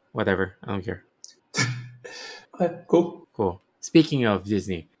well, whatever. I don't care. Okay, cool. Cool. Speaking of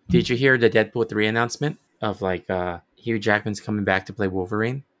Disney, did you hear the Deadpool 3 announcement of like Hugh Jackman's coming back to play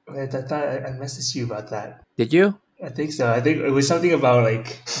Wolverine? I thought I messaged you about that. Did you? I think so. I think it was something about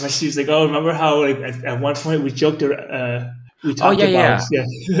like when she was like, "Oh, remember how like at one point we joked, we Oh talked yeah, about yeah.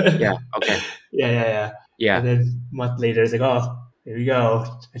 yeah, Yeah. Okay. yeah." Yeah. And then a month later, it's like, "Oh, here we go.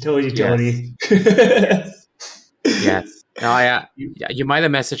 I told you, Yes. Tony." Yes. Yes. No, yeah, you might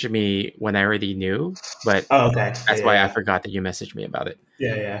have messaged me when I already knew, but Oh, okay. that's why I forgot that you messaged me about it.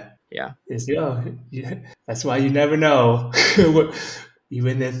 Yeah. Yeah. It's, oh, yeah. That's why you never know.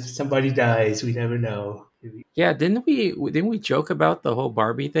 Even if somebody dies, we never know. Yeah, didn't we joke about the whole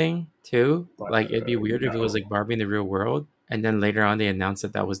Barbie thing too? Like it'd be weird if it was No. like Barbie in the real world, and then later on they announced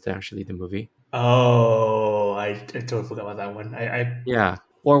that that was actually the movie. Oh, I totally forgot about that one. Yeah.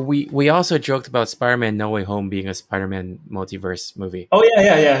 Or we also joked about Spider-Man No Way Home being a Spider-Man multiverse movie. Oh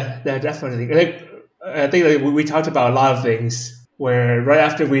yeah, definitely. I think like, we talked about a lot of things where right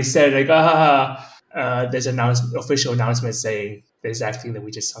after we said like there's official announcement saying the exact thing that we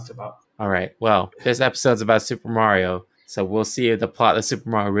just talked about. All right. Well, this episode's about Super Mario, so we'll see if the plot of Super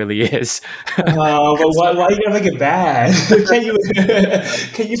Mario really is. But why you gotta make it bad? Can you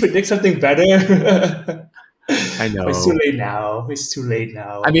can you predict something better? I But it's too know. late now. It's too late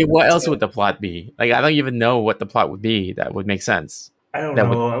now. I mean, what It's, else would the plot be? Like, I don't even know what the plot would be that would make sense. I don't That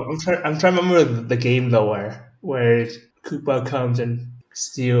would. know. I'm trying to remember the game lore where Koopa comes and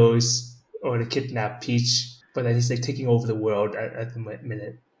steals or to kidnap Peach, but then he's like taking over the world at the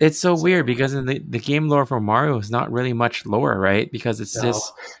minute. It's so weird So because in the game lore for Mario is not really much lore, right? Because it's no,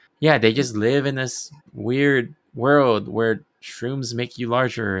 just, yeah, they just live in this weird world where shrooms make you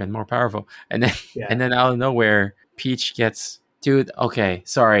larger and more powerful, and then yeah. and then out of nowhere, Peach gets, dude. Okay,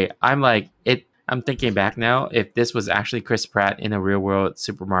 sorry, I'm like it. I'm thinking back now. If this was actually Chris Pratt in a real world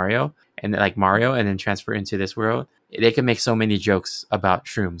Super Mario and like Mario, and then transfer into this world, they could make so many jokes about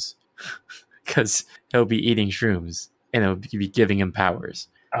shrooms because he'll be eating shrooms and it'll be giving him powers.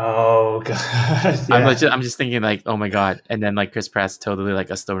 Oh god, yeah. I'm just thinking like, oh my god, and then like Chris Pratt's totally like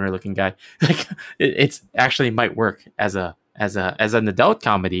a stoner looking guy. Like it's actually might work as an adult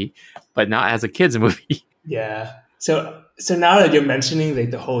comedy, but not as a kids movie. Yeah. So now that you're mentioning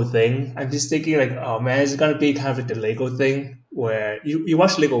like the whole thing, I'm just thinking like, oh man, it's gonna be kind of like the Lego thing where you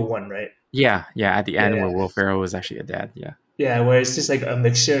watched Lego one, right? Yeah. At the end Yeah. where Will Ferrell was actually a dad. Yeah. Yeah, where it's just like a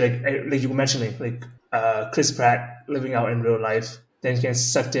mixture, like you were mentioning, like Chris Pratt living out in real life, then he gets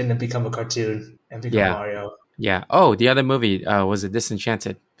sucked in and become a cartoon and become Yeah. Mario. Yeah. Oh, the other movie was it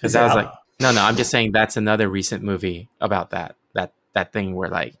Disenchanted? Because Is that it was like up? no. I'm just saying that's another recent movie about that thing where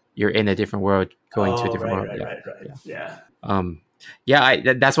like you're in a different world going to a Oh, different world. right. Yeah. Yeah.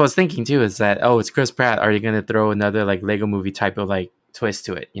 Yeah, that's what I was thinking too. Is that it's Chris Pratt? Are you gonna throw another like Lego movie type of like twist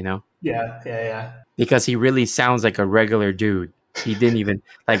to it? You know, Yeah. because he really sounds like a regular dude. He didn't even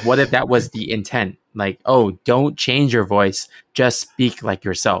like. What if that was the intent? Like, oh, don't change your voice, just speak like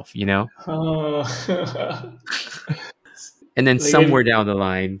yourself. You know, Oh, and then like if, somewhere down the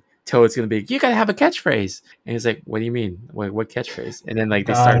line, Toad's gonna be, you gotta have a catchphrase, and he's like, what do you mean? What catchphrase? And then like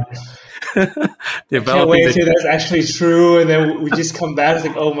they God, start I can't developing wait the. until that's actually true, and then we just come back. It's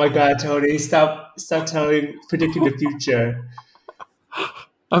like, oh my God, Tony, stop predicting the future.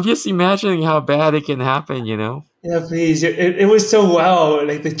 I'm just imagining how bad it can happen. You know. Yeah, please. It was so well.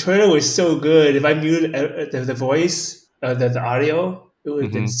 Like the trailer was so good. If I muted the voice, the audio, it would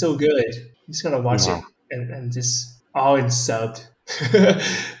have been Hmm. so good. I'm just gonna watch Yeah. it and just all in subbed,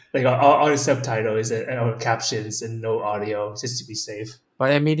 like all the subtitles and all the captions and no audio, just to be safe.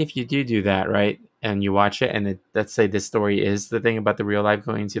 But I mean, if you do that, right, and you watch it, and let's say this story is the thing about the real life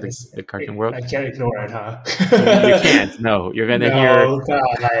going into Yes, the cartoon world, I can't ignore it, huh? you can't. No, you're gonna hear No,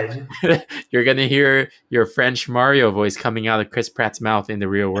 God. you're gonna hear your French Mario voice coming out of Chris Pratt's mouth in the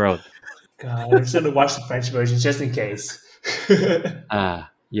real world. God, I'm just gonna watch the French version just in case.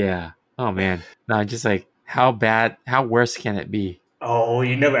 Yeah. Oh man, no, just like how bad, how worse can it be? Oh,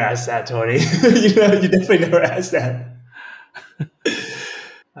 you never asked that, Tony. You definitely never asked that.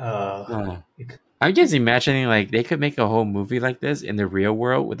 Uh, Oh. I'm just imagining like they could make a whole movie like this in the real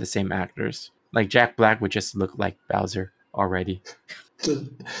world with the same actors. Like Jack Black would just look like Bowser already.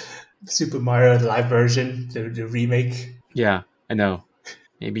 Super Mario the live version, the remake. Yeah, I know.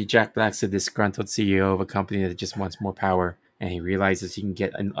 Maybe Jack Black's a disgruntled CEO of a company that just wants more power, and he realizes he can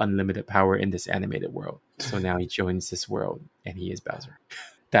get an unlimited power in this animated world. So now he joins this world, and he is Bowser.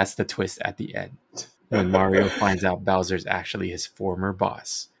 That's the twist at the end when Mario finds out Bowser's actually his former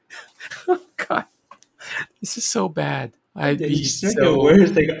boss. Oh God, this is so bad. I'd You be just make it so.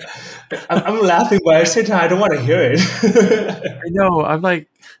 worse. Like, I'm laughing, but at the same time, I don't want to hear it. I know. I'm like,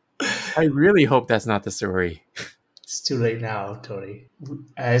 I really hope that's not the story. It's too late now, Tony.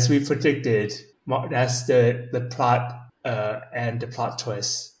 As we predicted, that's the plot and the plot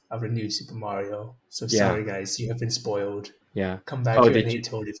twist of the new Super Mario. So Yeah. sorry, guys, you have been spoiled. Yeah. Come back Oh, here did and you- hate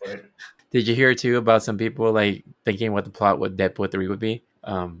Tony for it. Did you hear too about some people like thinking what the plot with Deadpool 3 would be?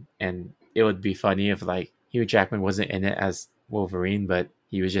 And it would be funny if like Hugh Jackman wasn't in it as Wolverine, but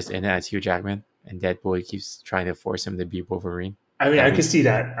he was just in it as Hugh Jackman, and Deadpool keeps trying to force him to be Wolverine. I mean, I can see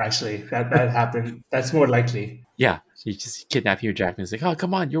that actually. That happened. That's more likely. Yeah, he just kidnapped Hugh Jackman. It's like, oh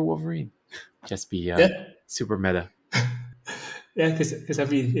come on, you're Wolverine. Just be Yeah, super meta. yeah. Because I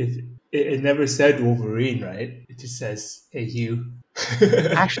mean, it never said Wolverine, right? It just says, "Hey, Hugh."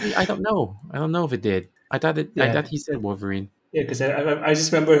 Actually, I don't know. I don't know if it did. I thought I Yeah. thought he said Wolverine. Yeah, because I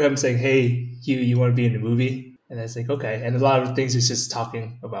just remember him saying, "Hey, Hugh, you want to be in the movie?" And I was like, "Okay." And a lot of things was just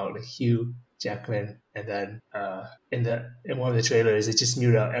talking about like Hugh Jackman, and then in one of the trailers, it just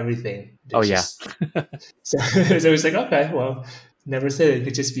muted out everything. It Oh, yeah. just- so so it was like, okay, well, never said it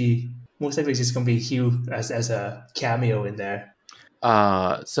could just be most likely just gonna be Hugh as a cameo in there.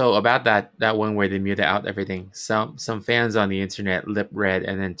 So about that one where they muted out everything, some fans on the internet lip read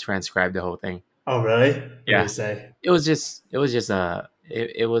and then transcribed the whole thing. Oh, really? What did Yeah. they say? It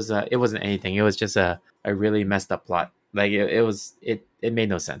wasn't anything. It was just a really messed up plot. Like it made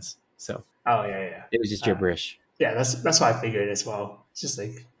no sense. So Oh, yeah. it was just gibberish. Yeah, that's what I figured as well. It's just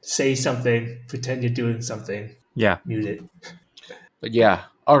like say something, pretend you're doing something, Yeah. mute it. But yeah.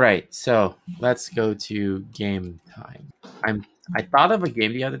 All right. So let's go to game time. I thought of a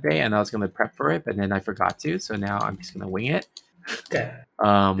game the other day and I was gonna prep for it, but then I forgot to. So now I'm just gonna wing it. Okay,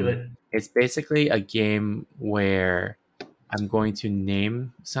 do it. It's basically a game where I'm going to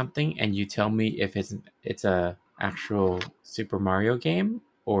name something and you tell me if it's a actual Super Mario game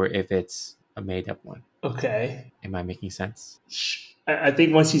or if it's a made up one. Okay. Am I making sense? I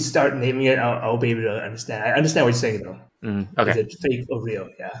think once you start naming it, I'll be able to understand. I understand what you're saying though. Is Okay. it fake or real?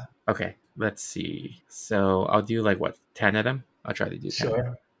 Yeah. Okay. Let's see. So I'll do like what, 10 of them? I'll try to do 10.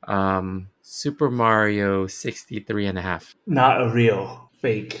 Sure. Super Mario 63 and a half. Not a real.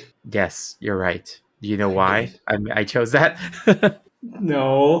 Fake. Yes, you're right. Do you know why I chose that?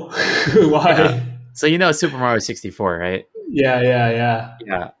 No. Why? So you know Super Mario 64, right? Yeah.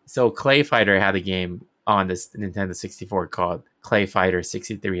 Yeah. So Clay Fighter had a game on this Nintendo 64 called Clay Fighter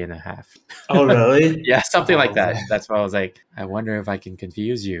 63 and a half. Oh, really? Yeah, something like that. man. That's why I was like, I wonder if I can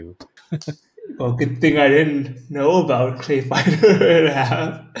confuse you. Well, good thing I didn't know about Clay Fighter and a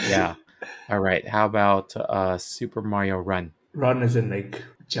half. Yeah. All right. How about Super Mario Run? Run as in like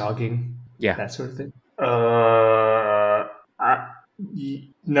jogging, Yeah. that sort of thing.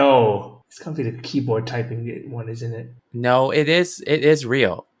 No. It's gonna be the keyboard typing one, isn't it? No, it is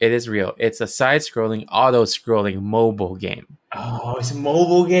real. It is real. It's a side-scrolling, auto-scrolling mobile game. Oh, it's a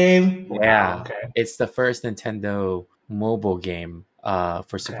mobile game? Yeah. Wow, okay. It's the first Nintendo mobile game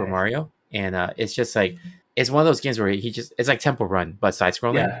for Super Okay. Mario. And it's just like it's one of those games where it's like Temple Run, but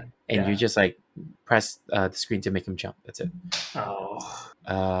side-scrolling. Yeah. And yeah. you just like press the screen to make him jump. That's it. Oh,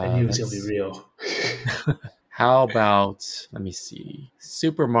 I knew it was gonna let's- be real. How about, let me see,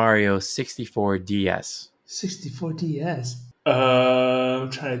 Super Mario 64 DS? 64 DS. I'm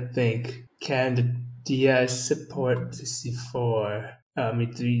trying to think. Can the DS support 64? In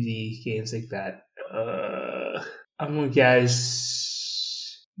 3D games like that. I'm gonna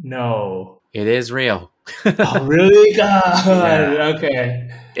guess no. It is real. Oh, really? God. Yeah.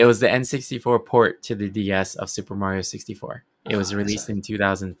 Okay. It was the N64 port to the DS of Super Mario 64. It was Oh, released in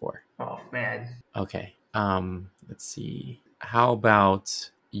 2004. Oh man. Okay. Let's see. How about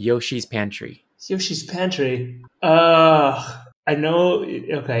Yoshi's Pantry? Yoshi's Pantry. I know.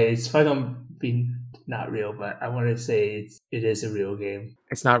 Okay, it's fine on being not real, but I want to say it is a real game.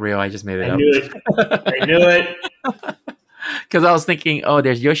 It's not real. I just made it I up. knew it. I knew it. Because I was thinking, oh,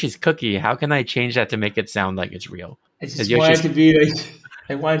 there's Yoshi's Cookie. How can I change that to make it sound like it's real? I just Yoshi's- wanted to be like.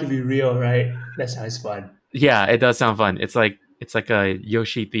 I wanted to be real, right? That sounds fun. Yeah, it does sound fun. It's like a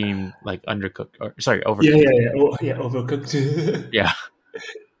Yoshi themed, like Undercooked, or sorry, Overcooked. Yeah. Oh, yeah, Overcooked. Yeah.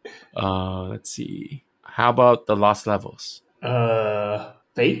 Let's see. How about the Lost Levels?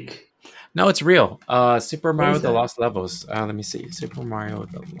 Fake. No, it's real. Super What Mario is The that? Lost Levels. Let me see. Super Mario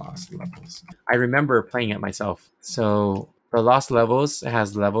The Lost Levels. I remember playing it myself. So The Lost Levels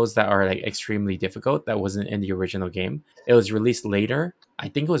has levels that are like extremely difficult that wasn't in the original game. It was released later. I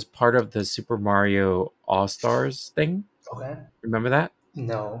think it was part of the Super Mario All Stars thing. Okay. Remember that?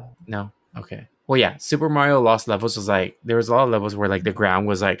 No. No. Okay. Well, yeah. Super Mario Lost Levels was like there was a lot of levels where like the ground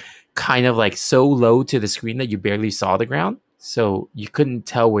was like kind of like so low to the screen that you barely saw the ground, so you couldn't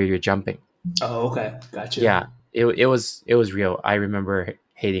tell where you're jumping. Oh, okay. Gotcha. Yeah, it was real. I remember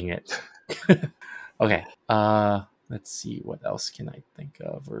hating it. Okay. Let's see what else can I think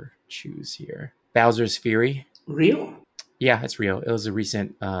of or choose here. Bowser's Fury. Real? Yeah, it's real. It was a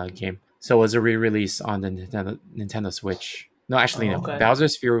recent game. So it was a re-release on the Nintendo Switch. No, actually Oh, no. okay.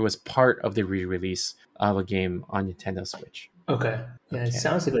 Bowser's Fury was part of the re-release of a game on Nintendo Switch. Okay. Yeah, it Okay.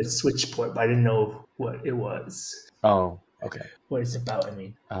 sounds like a Switch port, but I didn't know what it was. Oh, okay. What it's about, I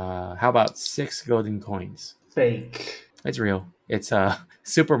mean. How about 6 golden coins? Fake. It's real. It's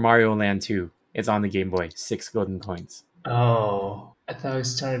Super Mario Land 2. It's on the Game Boy. 6 golden coins. Oh, I thought it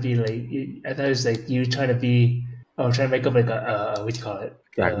was trying to be like. I thought it was like you trying to be. Oh, trying to make up like a what do you call it?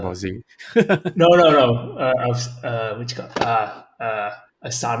 Dragon Ball Z. No, no, no. What you call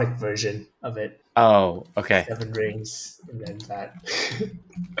a Sonic version of it. Oh, okay. 7 rings and then that.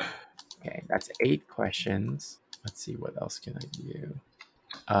 Okay, that's 8 questions. Let's see what else can I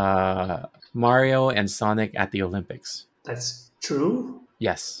do. Mario and Sonic at the Olympics. That's true.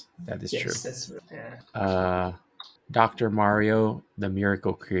 Yes, that is Yes, true. that's yeah. Dr. Mario, the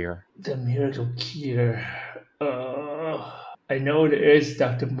Miracle Cure. The Miracle Cure. I know there is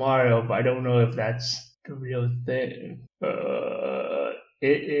Dr. Mario, but I don't know if that's the real thing.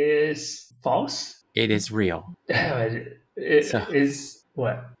 It is false. It is real. Damn it! It So- is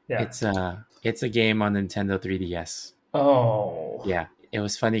what? Yeah. It's a game on Nintendo 3DS. Oh. Yeah, it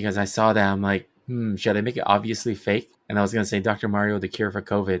was funny because I saw that. I'm like, should I make it obviously fake? And I was gonna say Dr. Mario, the cure for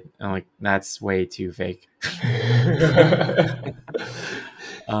COVID. And I'm like, that's way too fake.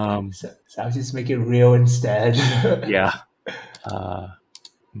 So I'll just make it real instead. Yeah.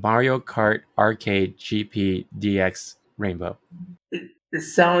 Mario Kart Arcade GP DX Rainbow. It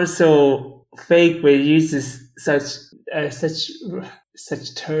sounds so fake, but it uses such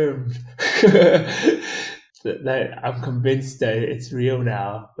terms that I'm convinced that it's real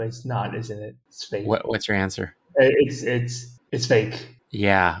now, but it's not, isn't it? It's fake. What's your answer? It's fake.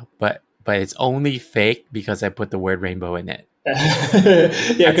 Yeah, but it's only fake because I put the word rainbow in it.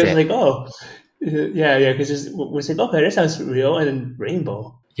 Yeah, because it. like because we're like okay, that sounds real, and then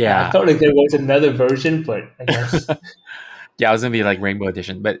rainbow. Yeah. I felt like there was another version, but I guess Yeah, I was gonna be like Rainbow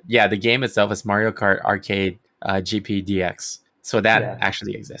Edition, but yeah, the game itself is Mario Kart Arcade GP DX, so that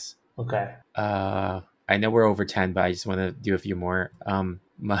actually exists. okay. I know we're over 10, but I just want to do a few more.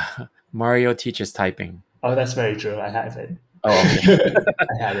 Mario teaches typing. Oh, that's very true. I have it. Oh, okay.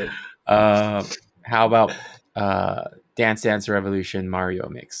 I had it. How about Dance Dance Revolution Mario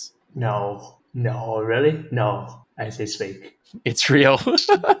Mix? No, really, no. I say it's fake. It's real.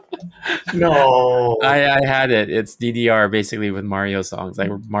 No, I had it. It's DDR basically with Mario songs,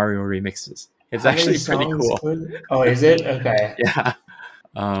 like Mario remixes. It's How many actually pretty songs cool. could- Oh, is it? Okay. Yeah.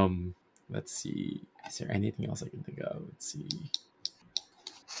 Let's see. Is there anything else I can think of? Let's see.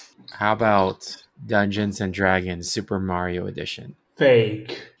 How about Dungeons and Dragons Super Mario Edition?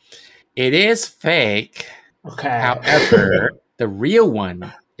 Fake. It is fake. Okay. However, the real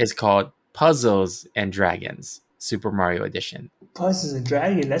one is called Puzzles and Dragons Super Mario Edition. Puzzles and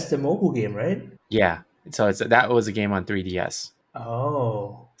Dragon, that's the mobile game, right? Yeah. So that was a game on 3DS.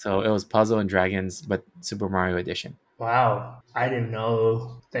 Oh, So it was Puzzle and Dragons, but Super Mario Edition. wow. I didn't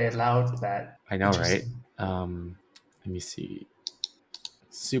know they allowed that. I know, right? Interesting. Let me see.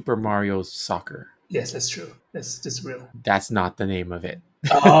 Super Mario Soccer. Yes, that's true. That's real. That's not the name of it.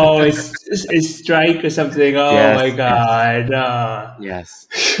 Oh, it's Strike or something. Oh Yes, my god. Yes.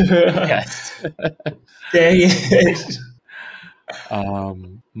 Yes. Yes. Dang it.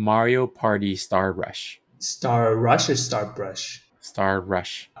 Mario Party Star Rush. Star Rush or Star Brush? Star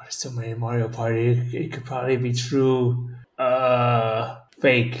Rush. Oh, there's so many Mario Party. It could probably be true.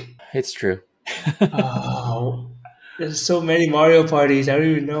 Fake. It's true. Oh, there's so many Mario parties. I don't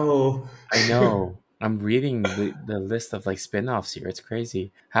even know. I know. I'm reading the list of like spin-offs here. It's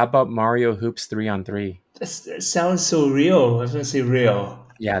crazy. How about Mario Hoops 3-on-3? That sounds so real. I was gonna say real.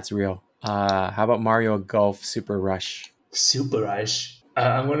 Yeah, it's real. How about Mario Golf Super Rush? Super Rush.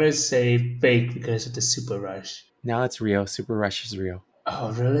 I'm gonna say fake because of the Super Rush. No, it's real. Super Rush is real.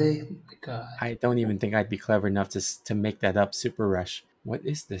 Oh really? Oh my god. I don't even think I'd be clever enough to make that up. Super Rush. What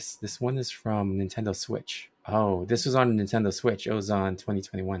is this? This one is from Nintendo Switch. Oh, this was on Nintendo Switch. It was on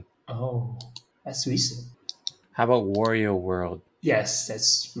 2021. Oh, that's recent. How about Wario World? Yes,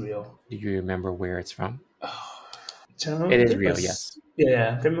 that's real. Do you remember where it's from? It It is real, yes.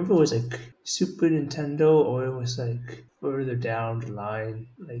 Yeah, I remember it was like Super Nintendo, or it was like further down the line,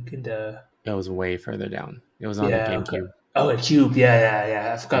 like in the It was way further down. It was on the okay. GameCube. Oh, a Cube.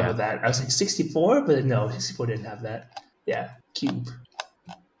 Yeah. I forgot Yeah. about that. I was like 64, but no, 64 didn't have that. Yeah, Cube.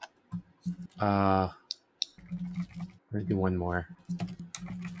 Let's do one more.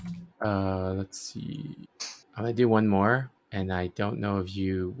 Let's see. I'm gonna do one more, and I don't know if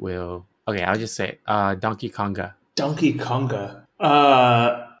you will. Okay, I'll just say it. Donkey Konga. Donkey Konga.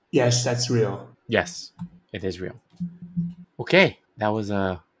 Yes, that's real. Yes, it is real. Okay, that was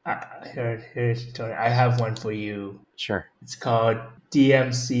Here's Tony. I have one for you. sure. It's called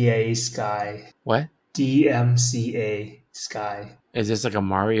DMCA Sky. What DMCA Sky. is this like a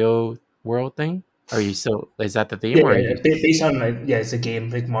Mario World thing? Are you still? Is that the theme? Or Yeah, based on like it's a game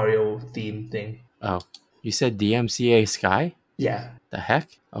like Mario theme thing. oh, you said DMCA Sky? Yeah, The heck?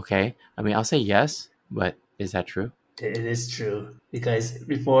 Okay. I mean, I'll say yes, but is that true? it is true because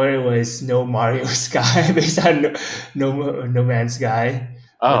before it was No Mario Sky based on No Man's Sky. And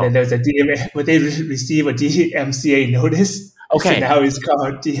Oh, then there was a but they receive a DMCA notice. okay. So now it's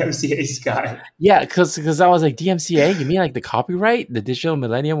called DMCA Sky. Yeah, because I was like DMCA. You mean like the copyright, the Digital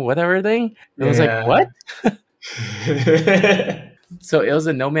Millennium, whatever thing? And I was like, Yeah. what? So it was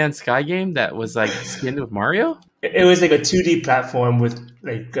a No Man's Sky game that was like skinned with Mario. It was like a 2D platform with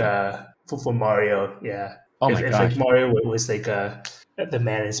like for Mario. Yeah. Oh my if gosh, like Mario was like the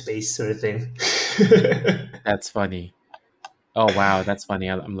man in space sort of thing. that's funny. Oh wow, that's funny.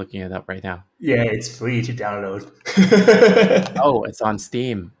 I'm looking it up right now. Yeah, it's free to download. Oh, it's on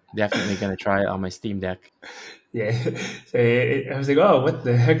Steam. Definitely gonna try it on my Steam Deck. Yeah. So I was like, oh, what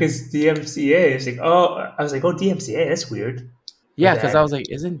the heck is DMCA? It's like, oh, I was like, oh, DMCA, that's weird. Yeah, But because then- I was like,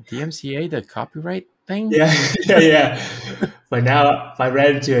 isn't DMCA the copyright thing? Yeah, yeah. But now if I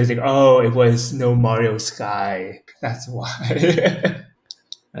read into it, it's like, oh, it was No Mario Sky. That's why.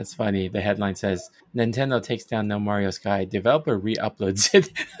 That's funny. The headline says Nintendo takes down No Mario Sky. Developer re-uploads it.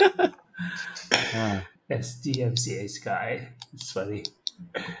 Ah, That's DMCA Sky. It's funny.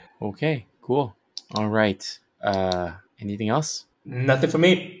 okay, cool. All right. Anything else? Nothing for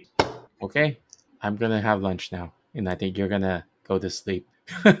me. Okay. I'm gonna have lunch now, and I think you're gonna go to sleep.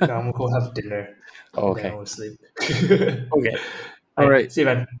 No, I'm gonna go have dinner. Oh, Then okay. I'll sleep. Okay. All right. See you,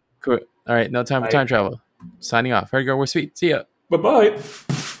 man. Cool. All right. No time for Bye. time travel. Signing off. Here you go. We're sweet. See ya. Bye-bye.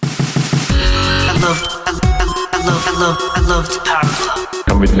 I love the Power Club.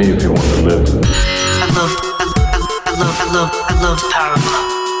 Come with me if you want to live. I love the Power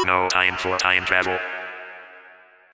Club. No time for time travel.